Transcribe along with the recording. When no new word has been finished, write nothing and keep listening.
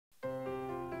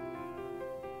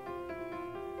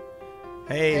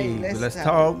Hey, let's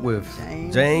talk with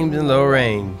James and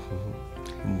Lorraine,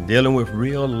 dealing with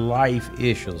real life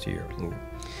issues here.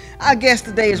 Our guest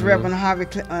today is Reverend Harvey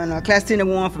Clastenia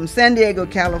Warren from San Diego,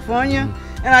 California,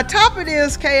 and our topic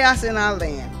is chaos in our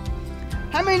land.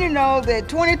 How many know that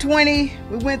 2020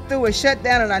 we went through a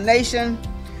shutdown in our nation?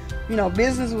 You know,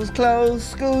 business was closed,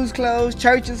 schools closed,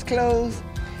 churches closed.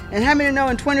 And how many know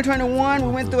in 2021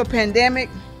 we went through a pandemic,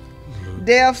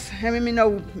 deaths? How many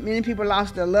know many people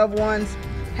lost their loved ones,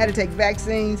 had to take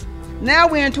vaccines? Now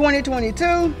we're in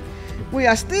 2022. We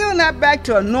are still not back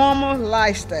to a normal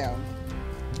lifestyle.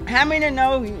 How many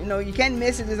know, you can't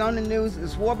miss it, it's on the news,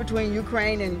 it's war between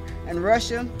Ukraine and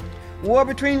Russia, war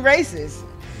between races,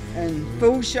 and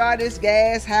food shortage,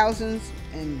 gas, housing,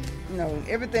 and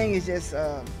everything is just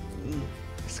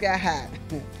sky high.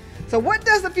 So what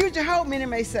does the future hold, many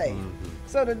may say?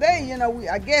 So today,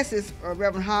 I guess it's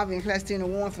Reverend Harvey and Clastenia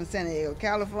Warren from San Diego,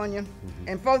 California.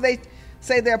 And before they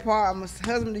say their part,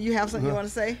 husband, do you have something you want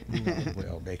to say?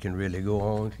 Well, they can really go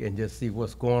on and just see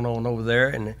what's going on over there,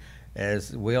 and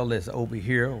as well as over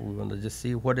here. We're going to just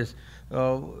see what is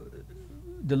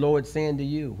the Lord saying to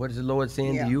you. What is the Lord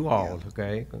saying to you all?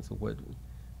 Okay. So what?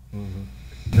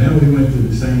 Well, we went through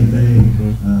the same thing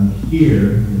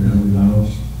here. We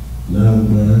lost loved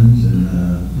ones, and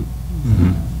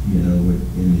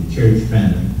in the church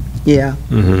family. Yeah.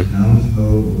 And also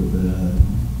with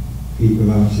people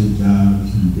lost their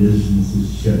jobs and businesses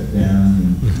shut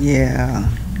down.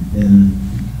 And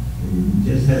we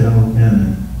just had all kind of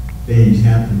things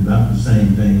happen about the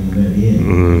same thing on that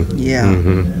end.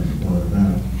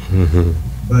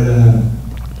 But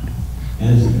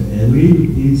as we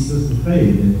need Sister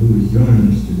Faith, who was joining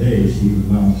us today, she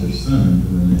lost her son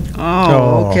doing that.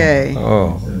 Oh, okay.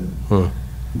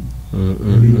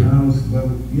 Because,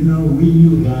 we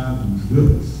knew God was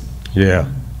with us. Yeah.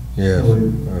 Yeah. So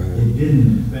it didn't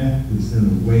affect us in a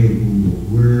way we were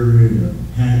worried or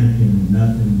panicking or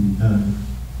nothing, because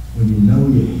when you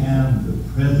have the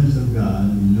presence of God,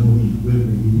 you know He's with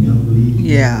you, He never leaves you,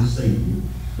 never forsake you.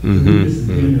 So we just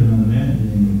depended on that,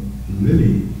 and it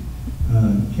really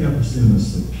kept us in a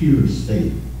secure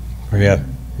state. Yeah.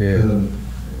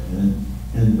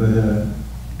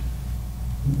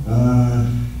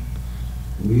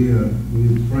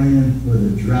 We're praying for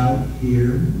the drought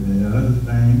here and other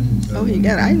things. And so you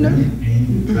got it. I know.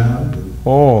 The drought.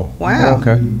 Oh, wow.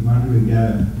 Okay. We got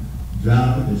a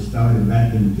drought that started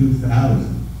back in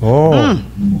 2000. Oh.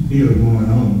 And still going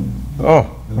on.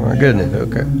 Oh, my goodness.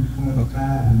 Okay.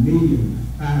 1.5 million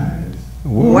fires.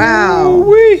 Wow.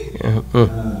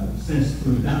 Since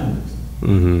 2000.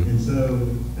 And so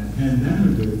the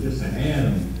pandemic was just an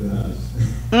add-on to us.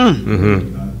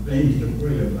 Things to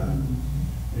pray about.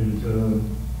 And so,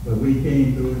 but we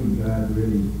came through it, and God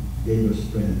really gave us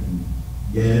strength. And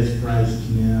gas prices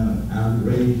now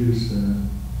outrageous.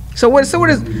 So what is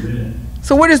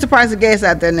the price of gas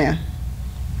out there now?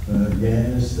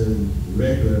 Gas,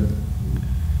 regular.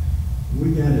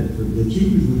 We got it for the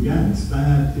cheapest we got is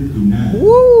 $5.59.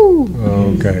 Woo!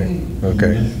 Okay. And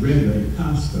that's regular at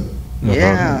Costco.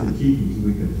 Yeah. That's the cheapest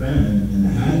we could find, and the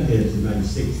high test is like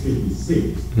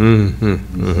 $6.56. So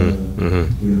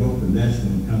we're hoping that's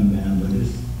going to come down, but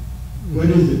what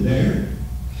is it there?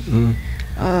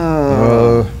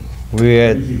 We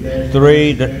had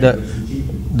three.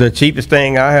 The cheapest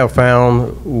thing I have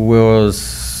found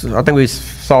was, I think we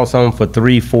saw some for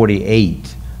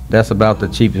 $3.48. That's about the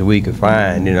cheapest we could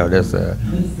find. That's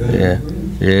okay.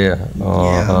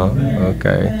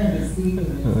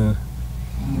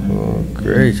 Oh,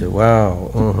 gracious! Wow.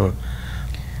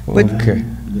 Okay. I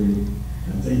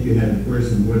think you had a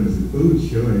question. What is the food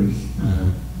shortage?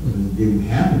 Do we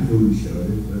have a food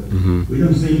shortage? But we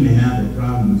don't seem to have a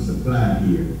problem with supply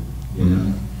here.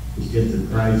 It's just the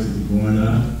prices are going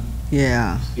up.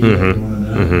 Yeah. Steel going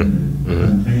up. And the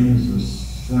containers are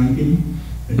shrinking.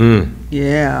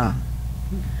 Yeah.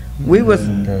 We was.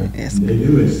 They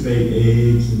do expect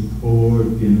eggs and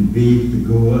pork and beef to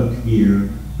go up here.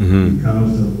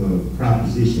 Because of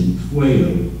Proposition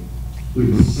 12,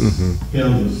 which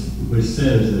tells us, which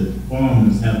says that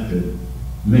farmers have to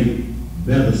make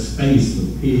better space for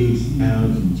pigs,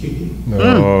 cows, and chickens.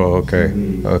 Oh, okay.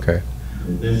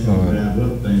 That's going to drive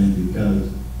up things, because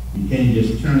you can't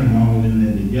just turn them all in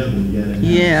there together. You got to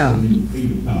have so many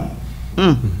feet apart.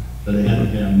 So they have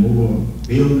to have more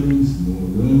buildings, more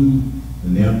room,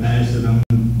 and they'll pass it on,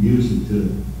 use it to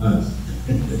us.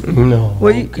 No.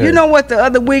 Well, you know what? The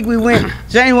other week we went,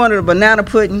 Jane wanted a banana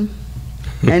pudding,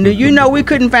 and we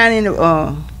couldn't find any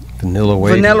vanilla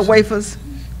wafers.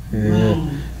 Yeah.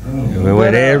 We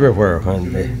went everywhere, honey.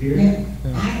 I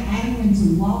went to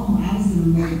Walmart. I was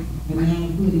going to make banana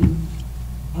pudding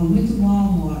I went to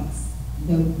Walmart's.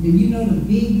 You know the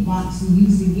big box we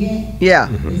used to get? Yeah.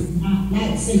 It's not,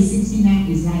 like say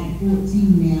 69, it's like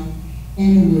 14 now.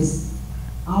 And it was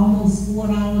almost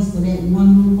 $4 for that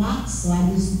one little box, so I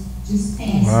just passed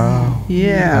it. Wow.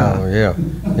 Yeah. Oh,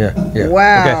 yeah.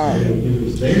 Wow. It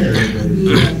was there,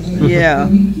 but Yeah.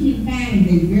 You can't find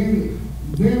them.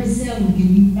 They very seldom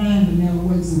can you find them that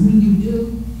way. So when you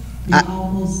do, they're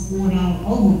almost $4,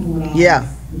 over $4. Yeah.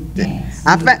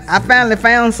 I finally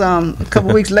found some a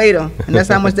couple weeks later, and that's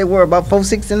how much they were, about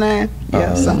 $4.69.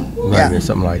 Yeah, something. Might be Yeah.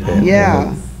 something like that.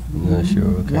 Yeah. Not sure.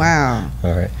 Okay. Wow.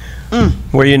 All right. Mm.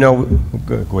 Well, you know,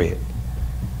 go ahead.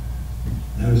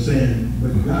 I was saying,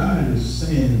 but God is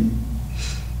saying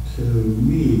to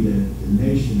me that the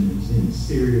nation is in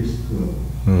serious trouble.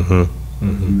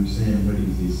 Mm-hmm. You were saying, what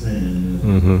is he saying?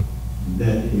 Mm-hmm.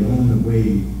 That the only way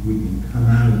we can come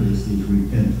out of this is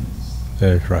repentance.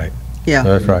 That's right. Yeah.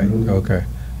 That's right. Okay.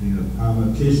 You know,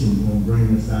 politicians won't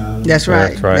bring us out. That's right.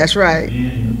 That's right. That's right.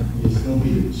 And it's going to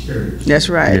be the church. That's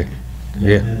right.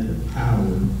 Yeah. That has the power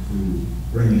to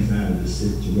bring us out of the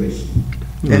situation.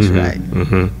 That's Mhm. right.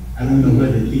 Mm-hmm. I don't know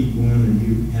whether to keep going or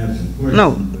you have some questions.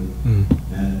 No.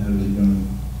 But I was going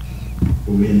to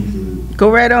go into.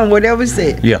 Go right on. Whatever he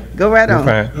said. Yeah. Go right You're on.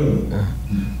 fine.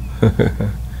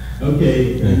 Oh.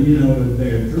 Okay, and you know,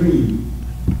 there are three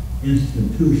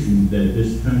institutions that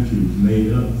this country is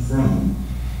made up from,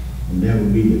 and that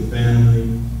would be the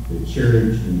family, the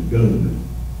church, and the government.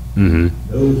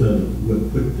 Mm-hmm. Those are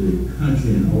what put the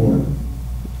country in order.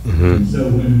 Mm-hmm. And so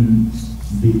when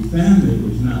the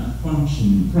family is not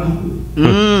functioning properly,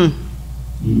 Mm.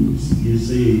 you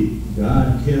see,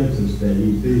 God tells us that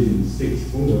Ephesians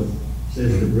 6:4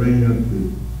 says to bring up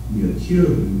your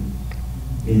children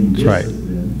in That's right.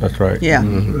 discipline, That's right. Yeah.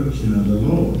 and instruction of the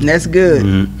Lord. That's good.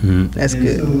 Mm-hmm. That's And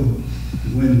good. so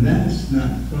when that's not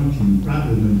functioning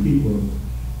properly, when people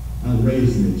are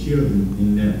raising their children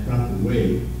in that proper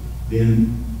way,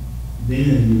 then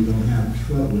you're going to have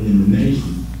trouble in the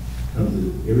nation because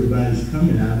everybody's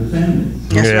coming out of families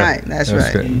That's Yeah. right. That's That's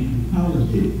right. good. in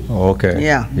politics. Oh, okay.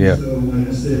 Yeah. Yeah. So when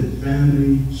I said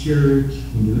family, church,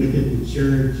 when you look at the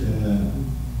church,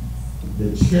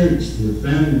 the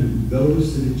family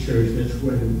goes to the church, that's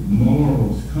where the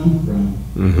morals come from.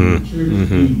 Mhm. The church Mhm.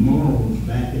 feeds morals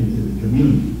back into the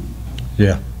community.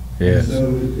 Yeah. Yes.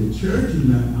 So if the church is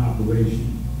not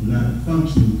not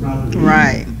functioning properly,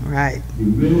 Right. Right.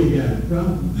 you really got a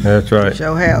problem. That's right.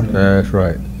 Show help. That's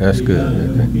right. That's Because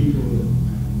good. when people,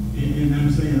 and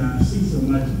I'm saying, I see so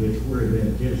much of this where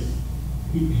that just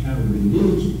people have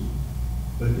religion,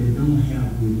 but they don't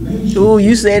have relationship. Ooh,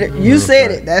 you said it. You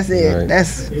said it. That's it. Right.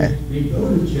 That's. They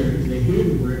go to church, they hear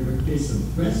the word, but they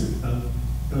suppress it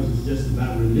because it's just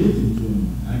about religion to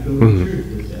them. I go to Mhm. church.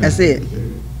 they say, That's I go it. to church.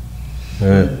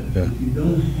 Yeah. But if you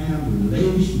don't have a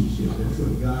relationship, that's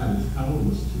what God has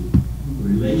called us to,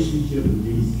 relationship with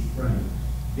Jesus Christ,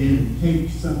 then it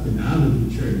takes something out of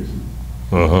the church.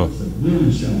 Uh-huh. It's a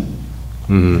wind showing.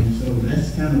 Mm-hmm. And so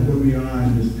that's kind of where we are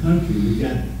in this country. We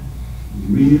got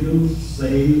real,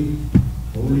 saved,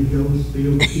 Holy Ghost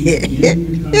filled people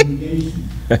in the congregation.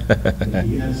 But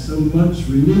you got so much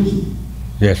religion.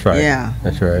 That's right. Yeah.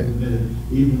 That's right. That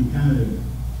even kind of,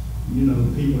 you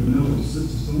know, people know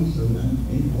sister so-and-so,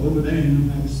 and over there, you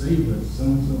know how to say, but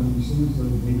so-and-so and so-and-so,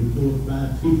 maybe 4 or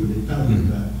 5 people they're talking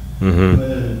about.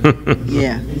 Mhm. But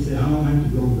Yeah. they say, I don't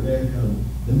like to go over there because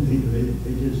them people,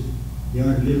 they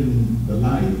aren't living the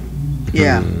life.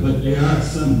 Yeah. But there are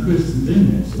some Christians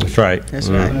in there. So, That's right. That's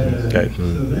Mm. right. Okay.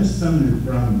 so that's some of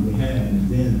the problems we have. And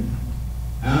then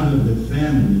out of the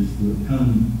families will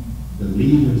come the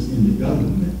leaders in the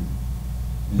government.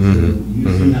 And so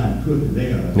you see how crooked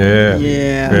they are. Yeah.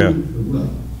 Yeah. Yeah. Well,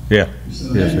 Yeah. so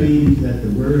Yes, that sir. means that the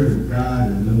word of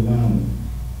God is no longer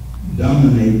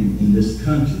dominating in this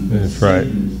country. That's right.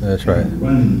 Satan is That's right.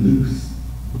 running loose.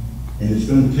 And it's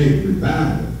going to take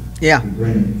revival Yeah. to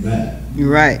bring it back. You're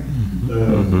right. So,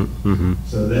 Mm-hmm. Mm-hmm.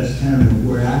 so that's kind of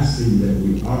where I see that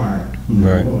we are.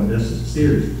 Right. Boy, that's a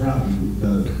serious problem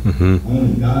because Mhm.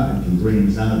 only God can bring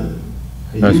us out of it.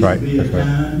 There That's used right. to be a That's right.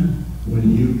 time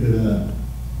when you could,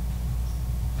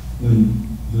 when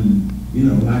you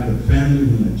know, like a family,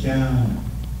 when a child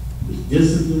is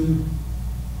disciplined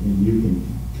and you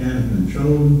can kind of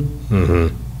control them,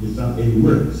 Mm-hmm. it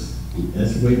works.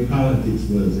 That's the way politics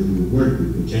was. It would work. We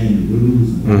could change the rules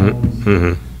and laws. Mm-hmm.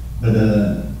 Mm-hmm.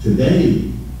 But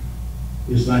today,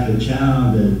 it's like a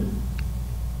child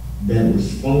that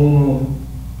was spoiled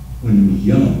when he was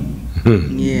young.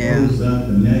 Yeah. Grows up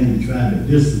and now you try to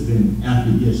discipline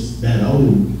after he gets that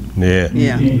old. Yeah.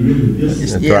 Yeah. You can't really discipline.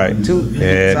 That's Yeah. right. Too.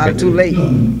 Yeah. Sorry, too late.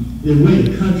 The way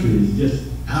the country is just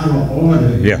out of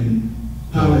order. Yeah. And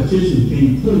Politicians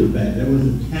can't put it back. There was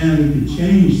a time we could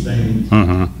change things,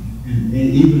 and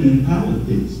even in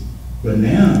politics. But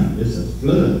now it's a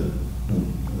flood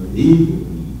of evil.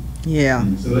 Yeah.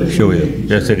 And so it's Sure gonna is. make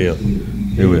Yes, it is.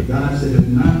 It will. God said, if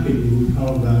my people who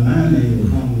call by my name will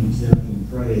humble themselves and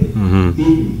pray, He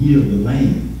can heal the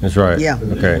land. That's right. Yeah. So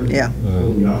that's Okay. what- Yeah. where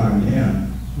we are now.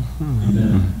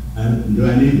 And, do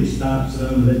I need to stop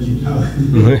some and let you talk?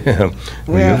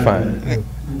 Well, you're fine.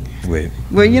 Wait.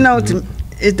 Well, you know,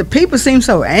 the people seem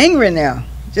so angry now.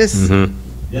 Just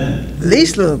Yeah.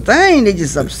 least little thing, they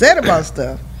just upset about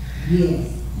stuff. Yes.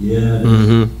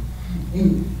 Yeah.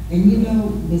 And you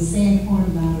know, the sad part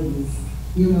about it is,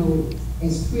 you know,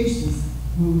 as Christians,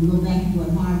 when we go back to what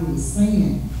Harvey was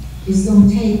saying, it's gonna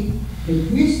take the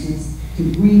Christians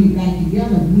to bring it back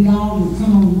together. We all will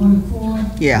come on one accord.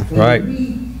 Yeah. But Right.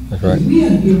 If That's right. we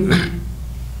are different.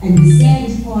 And the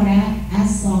saddest part I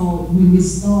saw when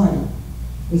this started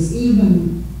was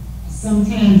even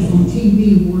sometimes on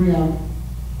TV where,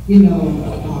 you know,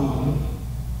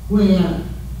 where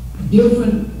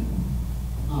different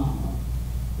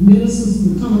ministers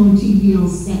would come on TV on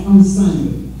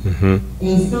Sunday.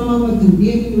 And some of them were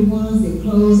condemning the ones that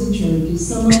closed the churches.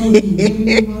 Some of them were condemning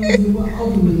the ones that were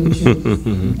opening the churches.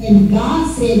 And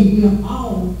God said we are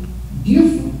all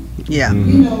different. Yeah.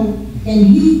 You know,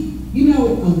 and you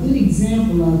know, a good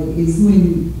example of it is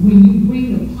when you bring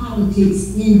the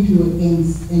politics into it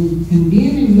and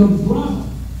condemning your brother.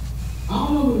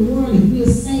 All over the world, if we're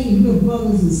saved, we're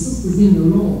brothers and sisters in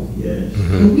the Lord. Yes.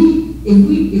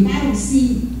 If I don't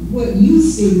see what you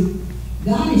see,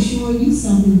 God is showing you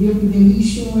something different than He's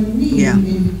showing me. Yeah.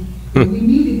 And we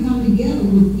need to come together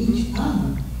with each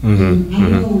other. And I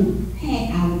know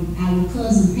Pat, our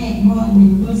cousin Pat Martin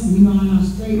in Wilson, you know, on our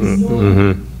straightest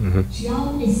door, she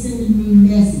always sending me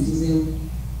messages and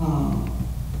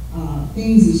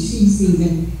things that she sees.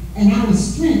 And our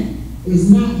strength is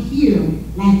not here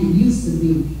like it used to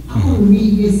be. I want to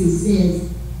read this. It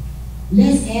says,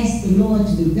 let's ask the Lord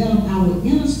to develop our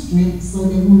inner strength so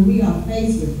that when we are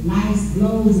faced with life's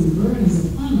blows and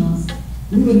burdens upon us,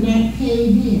 we would not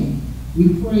cave in.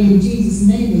 We pray in Jesus'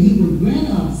 name that He would grant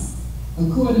us,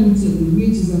 according to the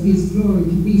riches of His glory,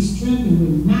 to be strengthened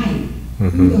with might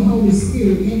through the Holy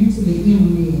Spirit into the inner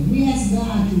man. We ask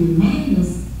God to remind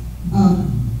us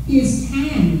of His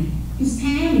timing. His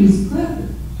timing is perfect.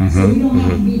 So we don't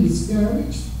have to be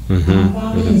discouraged. Our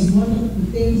Father has wonderful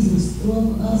things in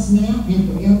store for us now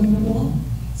and forevermore.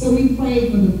 So we pray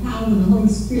for the power of the Holy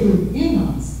Spirit in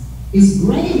us. It's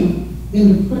greater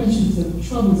than the pressures of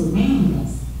troubles around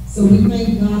us. So we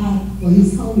thank God for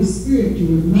His Holy Spirit to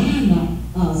remind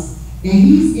us that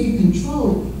He's in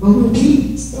control. But when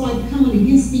we start coming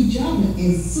against each other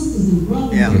as sisters and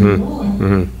brothers in the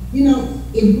Lord, you know,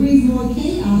 it brings more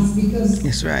chaos because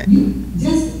That's right.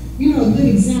 you know, a good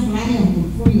example, I have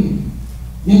a friend.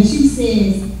 Now she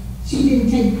says she didn't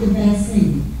take the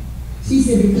vaccine. She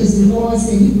said because the Lord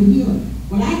said He would heal her.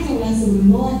 But I told her, I said, well, the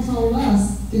Lord told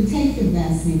us to take the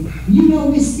vaccine. You know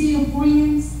we're still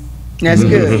friends. That's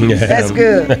good. That's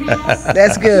good.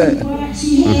 That's good.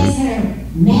 She has her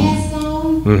mask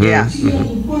on. Yeah. She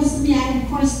doesn't question me. I don't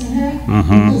question her.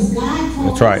 Because God told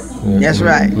That's right. us something. That's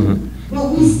right.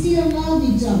 But we still love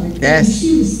each other. Yes. And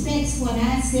she respects what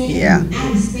I said. Yeah. And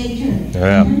I respect her.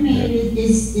 Yeah. Her name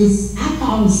is I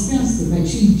call her Spencer, but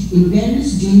she's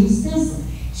Evangelist Jean Spencer.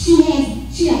 She'll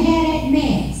have that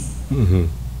mask.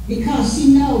 Because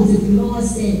she knows that the Lord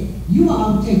said, you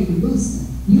all take the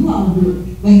booster. You all do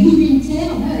it. But He didn't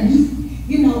tell her.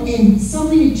 You know, and so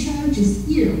many churches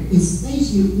here,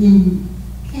 especially in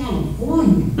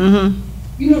California,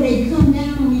 you know, they come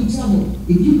down on each other.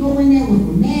 If you go in there with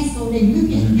a mask on, they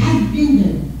look at you. I've been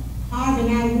there. Harvey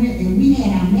and I went and we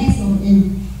had our masks on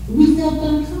and we felt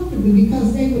uncomfortable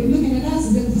because they were looking at us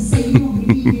as if to say, you don't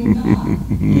believe in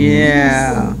God.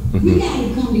 Yeah. So we got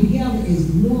to come together as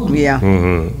one. Yeah.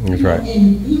 That's You know, right.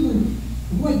 and even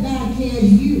what God tells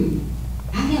you,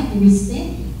 I have to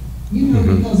respect it. You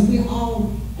know, because we're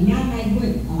all, and I like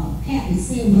what Pat was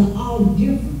saying, we're all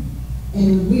different.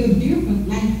 And we're different,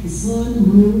 like the sun, the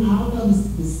moon, all of us,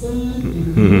 the sun, and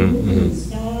the moon, and the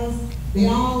stars, they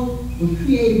all were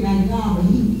created by God,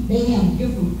 but they have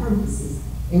different purposes.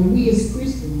 And we as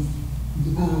Christians,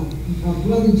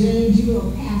 Brother James, you're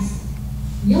a pastor.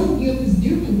 Your gift is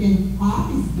different than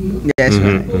Harvey's gift. That's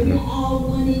right. But we're all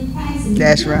one in Christ. And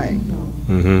That's we right.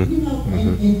 You know,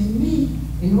 and to me,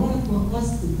 in order for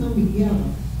us to come together,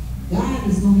 God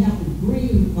is going to have to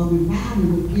bring a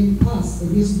revival within us for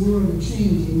this world to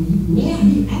change.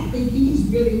 And I think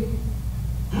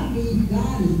I believe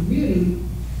God is really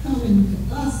coming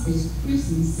to us as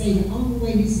Christians, say the only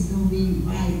way this is going to be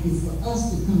right is for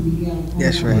us to come together.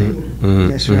 That's right.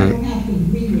 That's We right. don't have to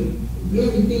agree with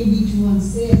everything each one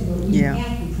says, but we Yeah.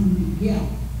 have to come together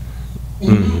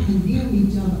and not condemn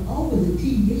each other over the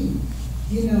TV,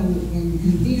 you know, and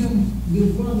condemn your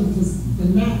brother for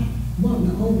not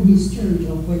wanting to open his church,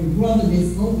 or for the brother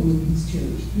that's opening his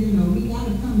church. You know, we got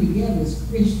to come together as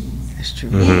Christians. That's true.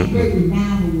 That great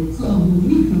revival will come when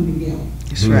we come together.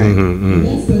 That's right. And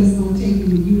that's what it's going to take in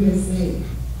the USA.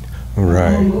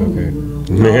 Right. All over Okay. the world.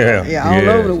 Yeah. Yeah, all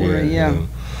over the world, yeah.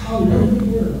 All over the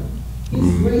world.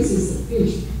 His grace is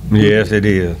sufficient. Yes, it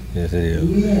is. Yes, it is.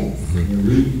 Yes. And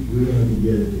we have to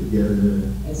get it together.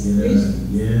 As You know, Christians.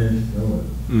 yes, Lord.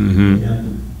 Mm-hmm. We have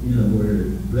to, you know, where the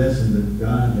blessings of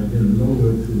God have been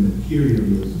lowered to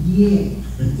materialism. Yes.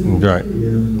 Right.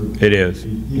 You know, It is.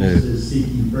 He It is. says, seek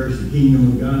ye first the kingdom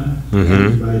of God. Mhm.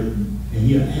 Everybody, and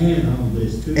he'll add all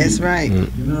this to you. That's right. You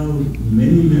know,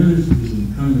 many ministers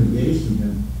and congregations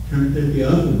have turned it the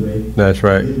other way. That's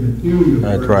right. Get material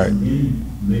That's first right. and then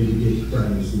maybe get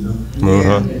Christ, you know.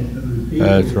 Uh-huh. And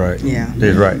That's right. Yeah.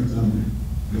 That's right.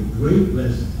 The great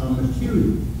blessings are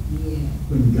material. Yeah.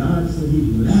 When God said he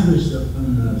lavished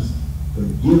upon us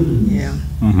forgiveness, Yeah.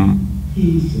 Mm-hmm.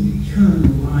 peace, and eternal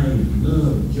life,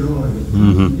 love, joy, it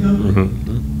comes from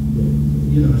heaven.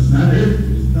 You know, it's not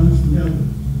earthly, it comes from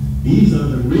heaven. These are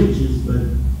the riches, but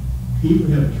people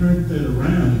have turned that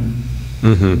around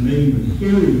and made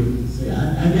material to say,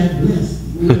 I got blessed.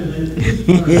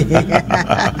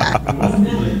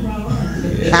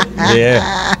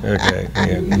 Yeah. Okay.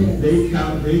 Yeah. They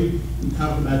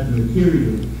talk about the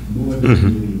material more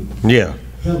than Yeah.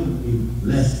 the heavenly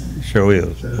blessing. Sure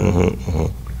is.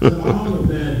 So all of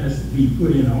that has to be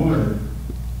put in order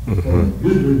for a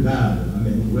good revival. I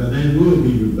mean, well, there will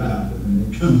be revival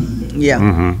when it comes to Yeah.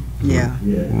 Mm-hmm. Yeah.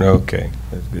 Yeah. Okay.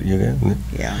 That's good. You got it?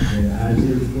 Yeah. And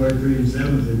Isaiah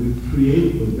 43:7 said we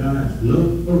created for God's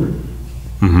love for it.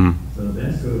 Mm-hmm. So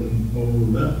that's what we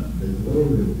hold up, the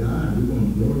glory of God. We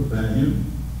want to glorify Him.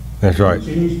 That's right.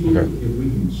 Change people, Okay. if we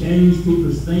can change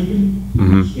people's thinking, we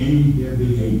can change their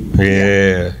behavior.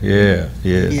 Yeah. Yeah.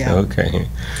 Yes. Yeah. Okay.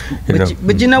 You know.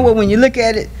 But you know what? When you look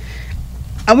at it,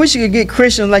 I wish you could get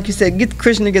Christians, like you said, get the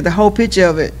Christian to get the whole picture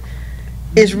of it.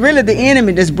 It's really the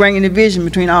enemy that's bringing the division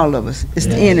between all of us. It's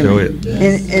the enemy. Sure is.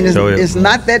 And it's, Sure is. it's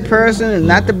not that person, and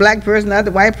not the black person, not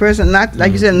the white person, not,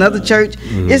 like you said, another church.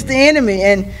 It's the enemy.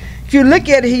 And if you look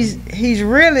at it, he's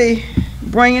really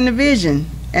bringing the vision.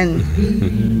 And,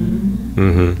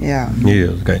 Mm-hmm. yeah.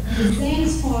 Yeah. Okay. The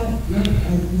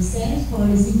saddest part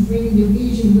is he's bringing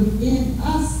division within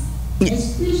us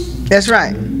as Christians. That's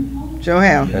right. Sure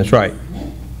have. That's right.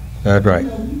 That's right.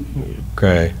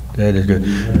 Okay. That is good.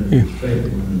 We have to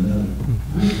respect one another.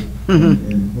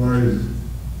 And as far as,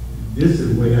 this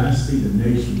is the way I see the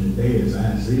nation today, as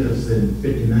Isaiah said in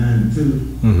 59:2,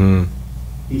 Mm-hmm.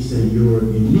 he said, your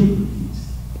iniquities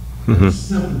have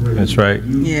separated That's right.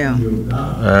 you Yeah. from your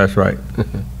God. That's right.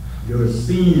 Your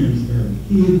sins have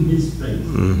hidden his face,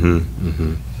 Mm-hmm.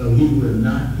 Mm-hmm. so he will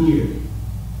not hear.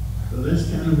 So that's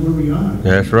kind of where we are.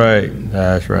 That's right.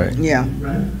 That's right. Yeah.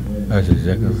 Right? That's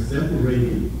exactly We're right.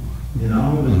 separated in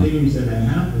all the things that have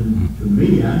happened. To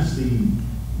me, I see,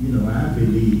 you know, I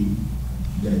believe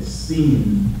that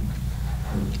sin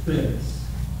affects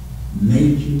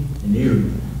nature and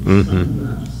everything. It's something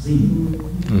about sin.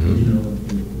 You know,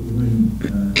 when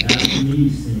Adam and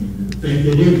Eve sinned, it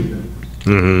affected everything.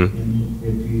 Mm-hmm. And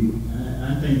if you,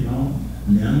 I think, now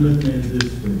I'm looking at this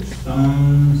with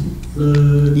storms and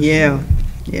floods. Yeah.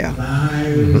 Yeah.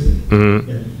 Fires,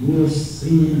 that more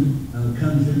sin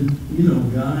comes in, you know,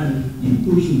 God,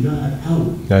 you pushing God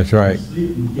out. That's right.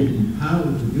 Satan getting power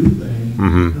to do things,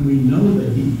 Mhm. and we know that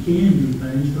he can do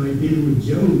things, so he did it with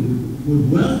Job,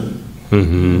 with weather.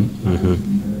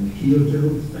 Mm-hmm. Killed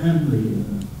Job's family,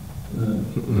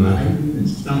 lightning and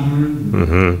storm.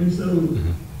 Mhm. And so,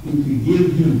 if you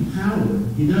give him power,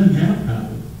 he doesn't have power.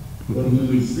 But when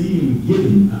we see him, we give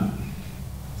him power.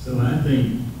 So I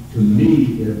think, to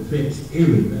me, it affects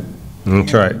everything.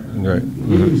 That's right. Right.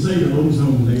 You can say the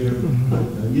ozone layer,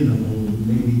 you know,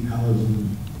 maybe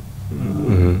causing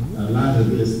a lot of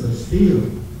this, but still,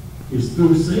 it's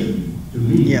through Satan. To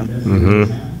me, Yeah. that's what's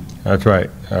happening. That's right.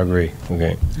 I agree.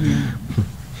 Okay.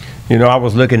 You know, I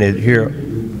was looking at here.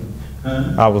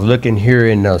 I was looking here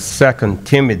in 2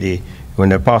 Timothy when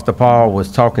the Apostle Paul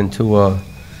was talking to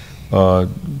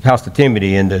Pastor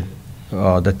Timothy in the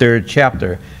 3rd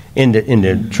chapter. In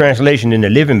the translation in the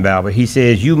Living Bible, he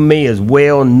says, you may as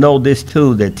well know this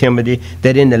too, that Timothy,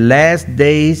 that in the last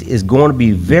days it's going to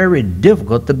be very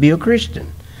difficult to be a Christian.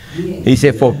 He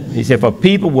said, for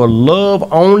people will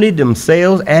love only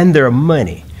themselves and their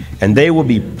money, and they will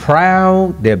be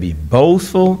proud, they'll be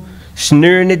boastful,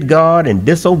 sneering at God and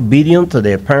disobedient to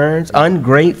their parents,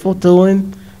 ungrateful to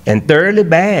him, and thoroughly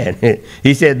bad.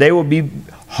 He said they will be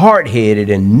hard-headed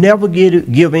and never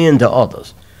give in to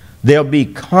others. They'll be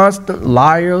constant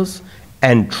liars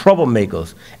and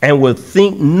troublemakers and will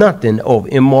think nothing of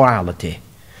immorality.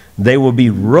 They will be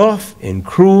rough and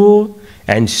cruel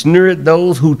and sneer at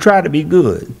those who try to be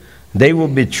good. They will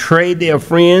betray their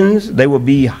friends. They will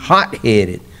be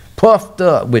hot-headed, puffed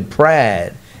up with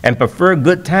pride, and prefer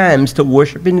good times to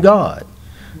worshiping God.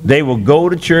 They will go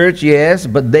to church, yes,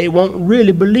 but they won't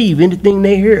really believe anything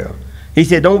they hear. He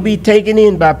said, don't be taken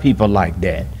in by people like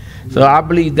that. So I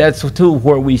believe that's too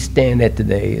where we stand at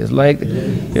today. It's like,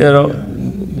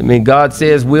 I mean, God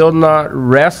says we're not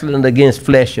wrestling against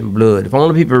flesh and blood. If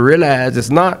only people realize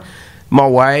it's not my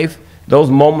wife.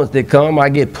 Those moments that come, I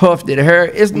get puffed at her.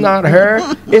 It's not her.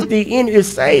 It's the enemy. It's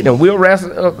Satan. We'll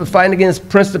wrestle, fighting against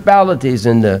principalities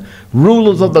and the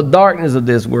rulers of the darkness of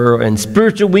this world and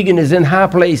spiritual wickedness in high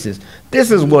places. This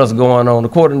is what's going on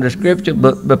according to Scripture.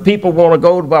 But people want to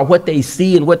go by what they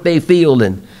see and what they feel.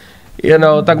 And,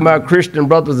 talking about Christian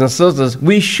brothers and sisters,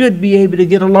 we should be able to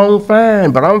get along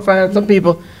fine. But I'm finding some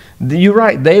people, you're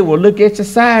right, they will look at you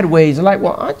sideways. Like,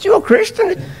 well, aren't you a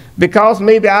Christian? Because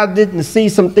maybe I didn't see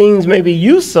some things, maybe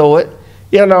you saw it,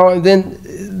 and then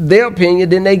their opinion,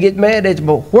 then they get mad at you.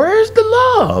 But where's the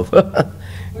love?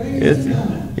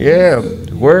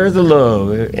 Where's the love?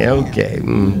 Okay.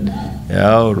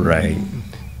 All right.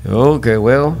 Okay,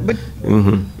 well.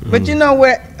 But you know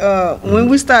what? When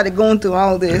we started going through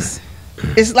all this,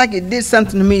 it's like it did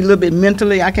something to me a little bit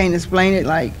mentally. I can't explain it.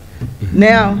 Like,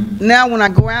 now when I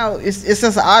go out, it's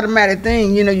just an automatic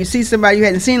thing. You see somebody you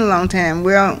hadn't seen in a long time.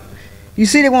 Well, you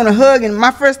see they want to hug, and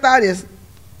my first thought is,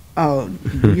 oh,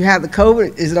 you have the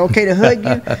COVID. Is it okay to hug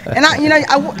you? And I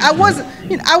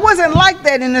wasn't like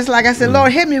that. And it's like I said,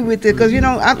 Lord, help me with it, because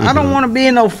I don't want to be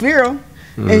in no fear.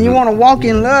 And you want to walk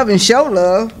in love and show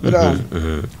love, but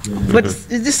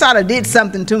it just sort of did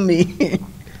something to me. I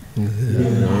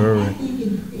think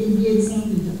it did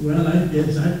something to me. Well, I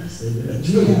guess I can say that.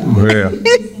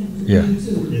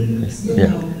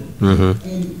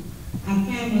 And I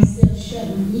found myself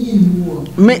shutting in more.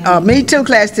 Me too,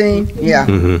 class team. Yeah.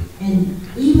 And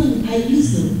even I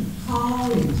used to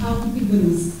call and talk to people.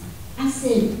 I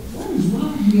said, what is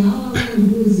wrong here? All I want to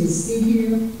do is just sit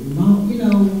here,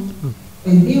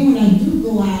 And then when I do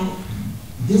go out,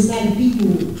 just like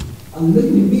people are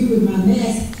looking at me with my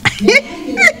mask, man, I get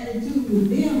an attitude with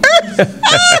them.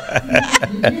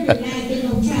 Really like they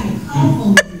don't try to cough on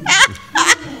me.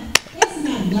 That's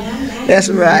not God. That's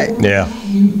right. Yeah.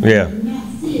 I'm not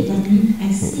sick. I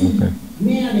see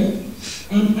now that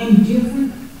I'm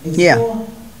different. So,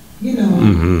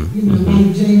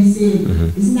 like James said,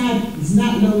 it's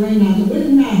not no rain out there. But it's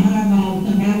not hard all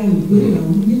the time. I won't put it on,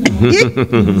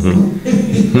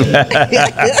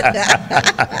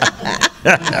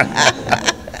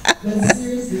 But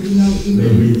seriously, it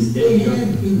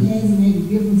has made a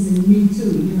difference in me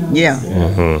too, Yeah. So,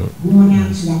 going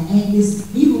out, should I act this?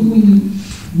 Even when you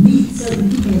meet certain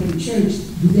people at the church,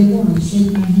 do they want to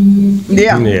shake my hand?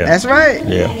 Yeah. That's right.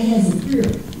 Everybody has a fear.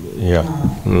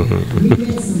 We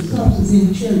met some couples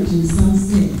in church in some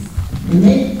sense, and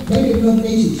they didn't know if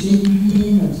they should shake my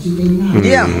hand or should they not.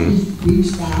 Yeah. They just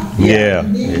reached out. Yeah.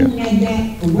 And then when I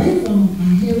got away from them, I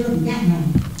held up and got my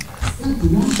stuff to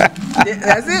wash.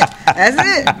 That's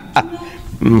it.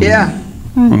 Yeah.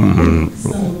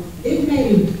 So I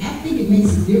think it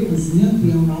makes a difference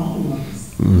mentally on all of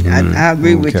us. I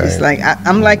agree with you. It's like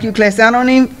I'm like you, class. I don't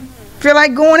even feel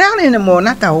like going out anymore. And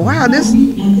I thought, wow, this. I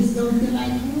just don't feel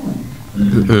like going.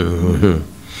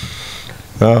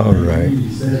 All right.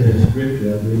 You said in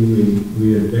Scripture, I believe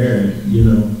we are there,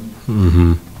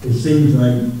 It seems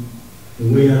like the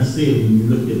way I see it, when you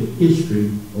look at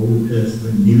history, Old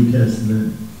Testament, New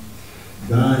Testament,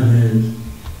 God has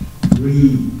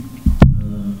three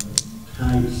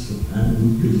types of,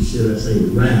 should I say,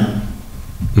 wrath,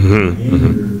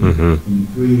 anger, and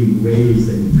three ways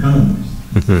that it comes.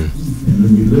 And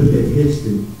when you look at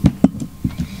history,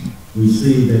 we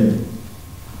see that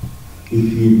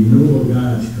if you ignore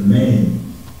God's command,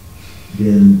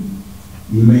 then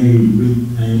you may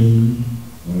reap pain,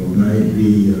 or it might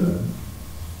be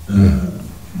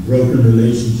broken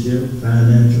relationship,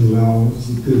 financial loss.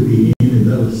 It could be any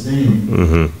other sin.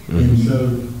 And so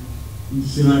you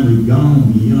see like we've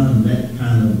gone beyond that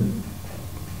kind of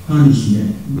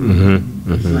punishment.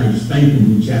 It's like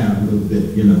spanking the child a little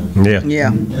bit,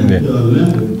 Yeah. And to a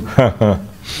level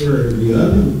where the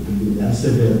other, I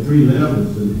said there are three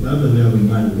levels. The other level,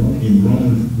 like in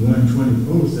Romans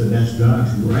 1:24, said that's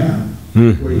God's wrath,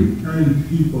 where you turn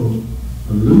people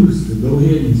loose to go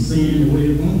ahead and sin the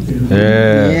way they want to.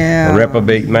 Yeah. A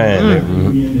reprobate mind.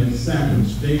 We're in that second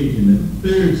stage, and the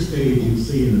third stage you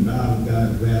see in the Bible,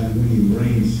 God's wrath when He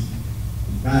rains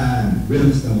fire and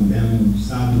brimstone down on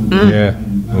Sodom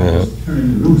and God just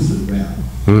turned loose of wrath.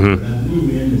 But I believe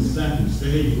we're in the second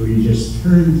stage where He just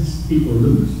turns people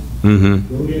loose. Go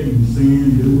ahead and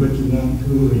sin, do what you want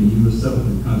to, and you will suffer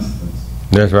the consequences.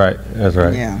 That's right. That's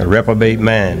right. Yeah. A reprobate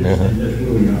man. And that's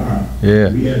where we are. Yeah.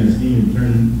 We haven't seen Him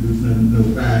turn loose no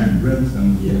fire and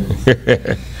brimstone yet.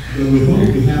 But we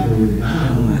hope we have a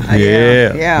revival.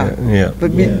 Yeah.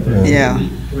 But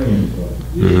Praying for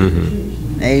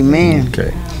it. Amen.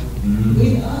 Okay.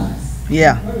 With us.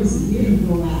 Yeah. First, it didn't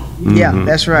go out. Yeah,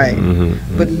 that's right.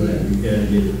 But That's right. We gotta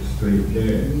get it straight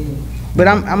there. But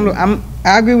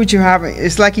I agree with you, Harvey.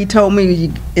 It's like he told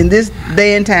me, in this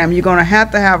day and time, you're gonna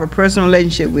have to have a personal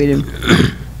relationship with Him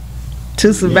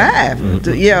to survive.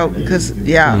 Because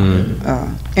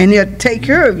and He'll take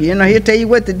care of you. You know, He'll tell you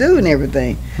what to do and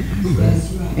everything.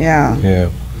 That's right. Yeah. Yeah.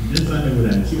 Just like with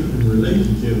our children's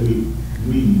relationship, we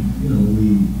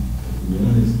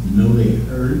want to know their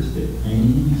hurts, their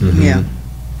pains. Yeah.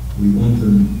 We want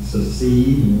them to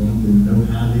succeed. We want them to know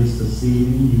how they're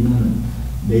succeeding. You want to.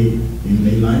 They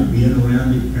like being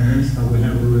around their parents, how we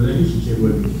have a relationship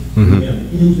with them. We have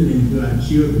entered into our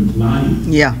children's life.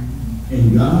 Yeah.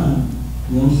 And God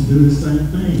wants to do the same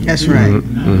thing. That's right.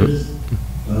 Not just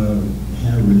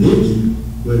have religion,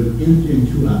 but enter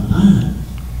into our lives.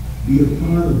 Be a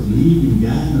part of leading,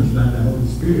 guiding us by the Holy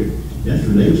Spirit. That's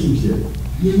relationship.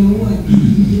 You know what?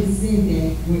 You just said that,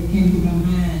 what came to my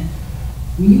mind.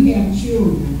 When you have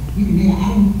children, you can have, I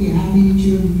don't care how many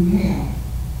children you have,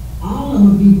 all of them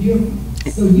will be different.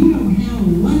 So you don't have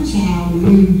one child the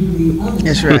way you do the other.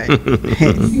 That's child. right.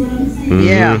 You see what I'm saying?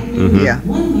 Yeah. I mean, Yeah.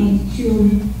 One of my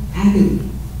children, I could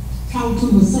talk to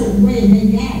them a certain way and they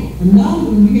got it. Another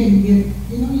one, you had to get,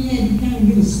 you had to kind of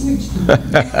get a switch to them.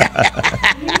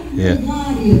 Yeah.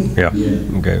 God is.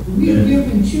 Yeah. Okay. We're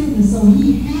different children, so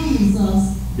He handles us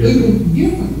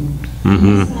differently.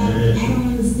 That's why I don't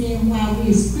understand why we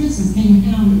as Christians can't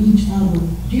handle each other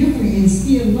different and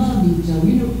still love each other.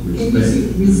 And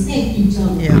respect each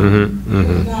other. Yeah.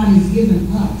 What God has given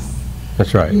us.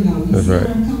 That's right. You That's see right.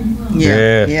 where I'm coming from?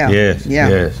 Yeah. Yes. Yeah.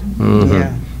 Yes.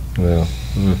 Yeah. Well.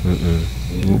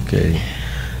 Okay.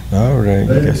 All right.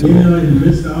 But Guess in the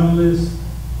midst of all this,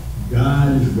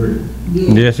 God is working.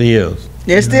 yes, He is.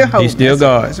 There's still hope. He's still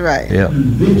God. That's right. Yeah.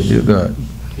 He's still God.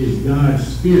 Is God's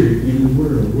Spirit in the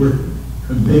world working,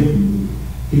 convicting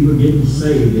people getting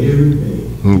saved every day.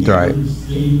 That's right.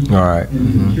 All right.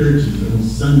 In the churches on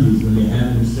Sundays when they're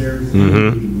having service.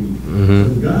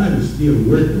 So God is still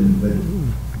working, but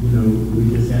we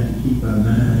just have to keep our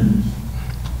minds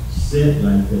set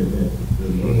like that the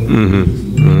Lord is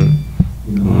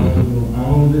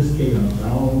all this chaos,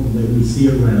 all that we see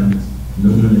around us,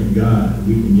 knowing that God,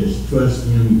 we can just trust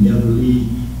Him, He never leaves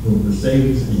or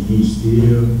forsakes us, and He's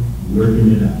still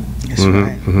working it out. That's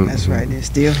right. That's right. There's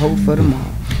still hope for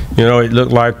tomorrow. It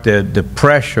looked like the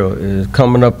pressure is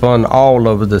coming up on all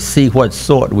of us to see what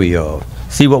sort we are,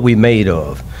 see what we made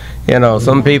of.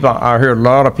 Some people, I heard a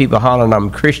lot of people hollering, I'm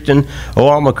Christian. Oh,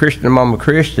 I'm a Christian, I'm a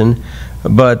Christian.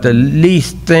 But the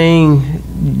least thing,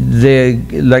 they,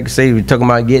 like I say, we're talking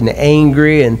about getting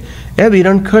angry, and everybody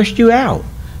done cussed you out.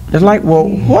 It's like, well,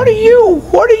 what are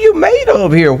you made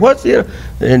of here? What's here?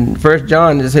 In 1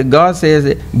 John, it said, God says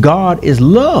that God is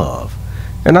love.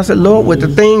 And I said, Lord, with the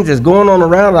things that's going on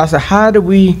around us, I said, how do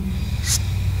we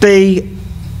stay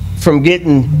from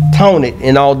getting taunted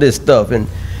and all this stuff? And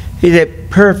He said,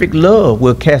 perfect love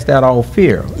will cast out all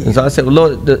fear. And so I said, well,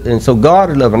 Lord, and so God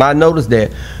is love. And I noticed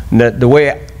that the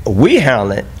way we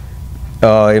handle it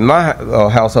in my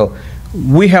household,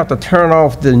 we have to turn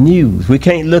off the news. We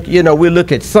can't look, we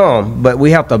look at some, but we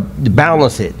have to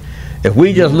balance it. If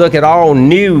we just look at all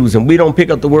news and we don't pick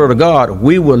up the Word of God,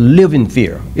 we will live in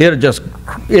fear. I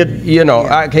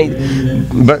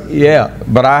can't,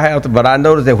 but I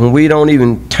notice that when we don't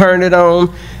even turn it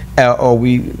on, or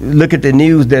we look at the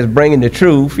news that's bringing the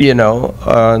truth, and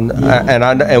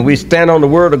we stand on the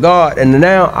Word of God, and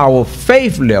now our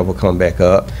faith level come back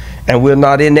up, and we're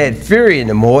not in that fear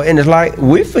anymore, and it's like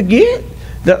we forget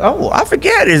that, I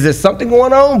forget, is there something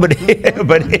going on? But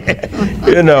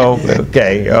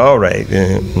okay, all right.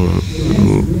 In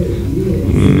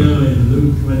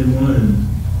Luke 21,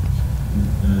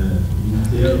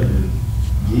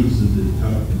 Jesus is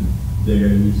talking there,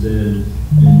 and He says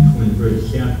in the 21st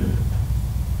chapter,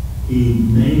 He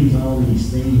names all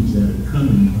these things that are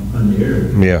coming upon the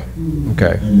earth. Yeah.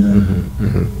 Okay.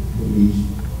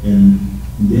 And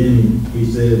then He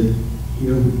says,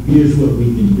 here's what we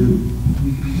can do.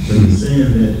 So he's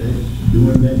saying that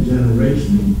during that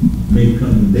generation may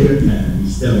come their time.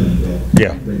 He's telling that.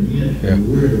 Yeah. But yet the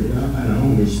word of God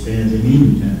always stands in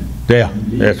any time. Yeah,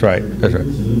 that's right. That's right.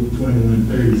 In Luke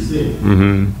 21:36,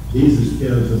 Mm-hmm. Jesus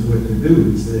tells us what to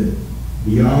do. He said,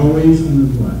 be always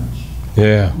on the watch.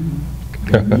 Yeah.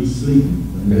 Don't be sleeping.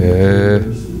 Yeah.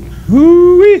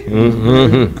 Woo-wee.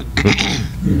 Mm-hmm.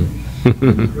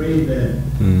 Pray that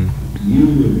you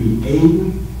will be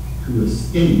able to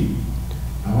escape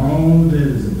all that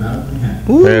is about to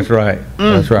happen. That's right.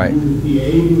 That's right. You will be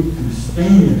able to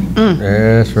stand.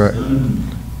 That's right.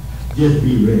 Just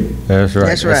be ready. That's right.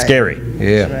 That's right. It's scary.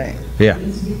 Yeah. That's right. Yeah.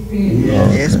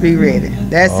 Just be ready.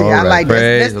 That's it. All I right. like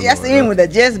Praise that. the That's the Lord. end with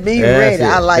that. Just be That's ready. it.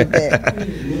 I like that.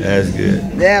 That's good.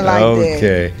 Yeah, I like that.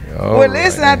 Okay. All Well,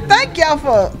 listen, I right.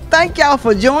 thank y'all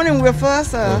for joining with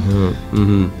us.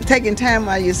 Taking time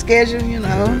out of your schedule, you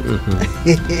know.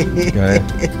 Okay.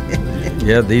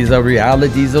 Yeah, these are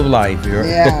realities of life here.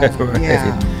 Yeah, Right.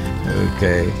 yeah.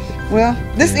 Okay. Well,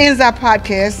 this ends our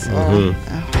podcast. I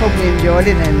hope you enjoyed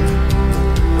it,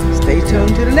 and stay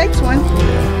tuned to the next one.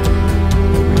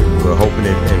 We're hoping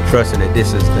and trusting that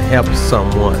this is to help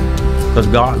someone, because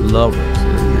God loves us.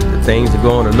 The things are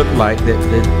going to look like that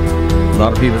a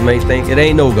lot of people may think it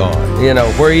ain't no God. You know,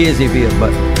 where is he?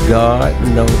 But God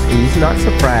knows. He's not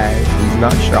surprised. He's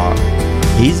not shocked.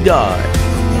 He's God.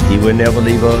 He will never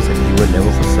leave us, and he will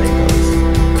never forsake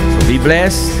us. So be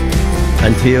blessed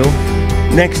until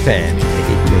next time.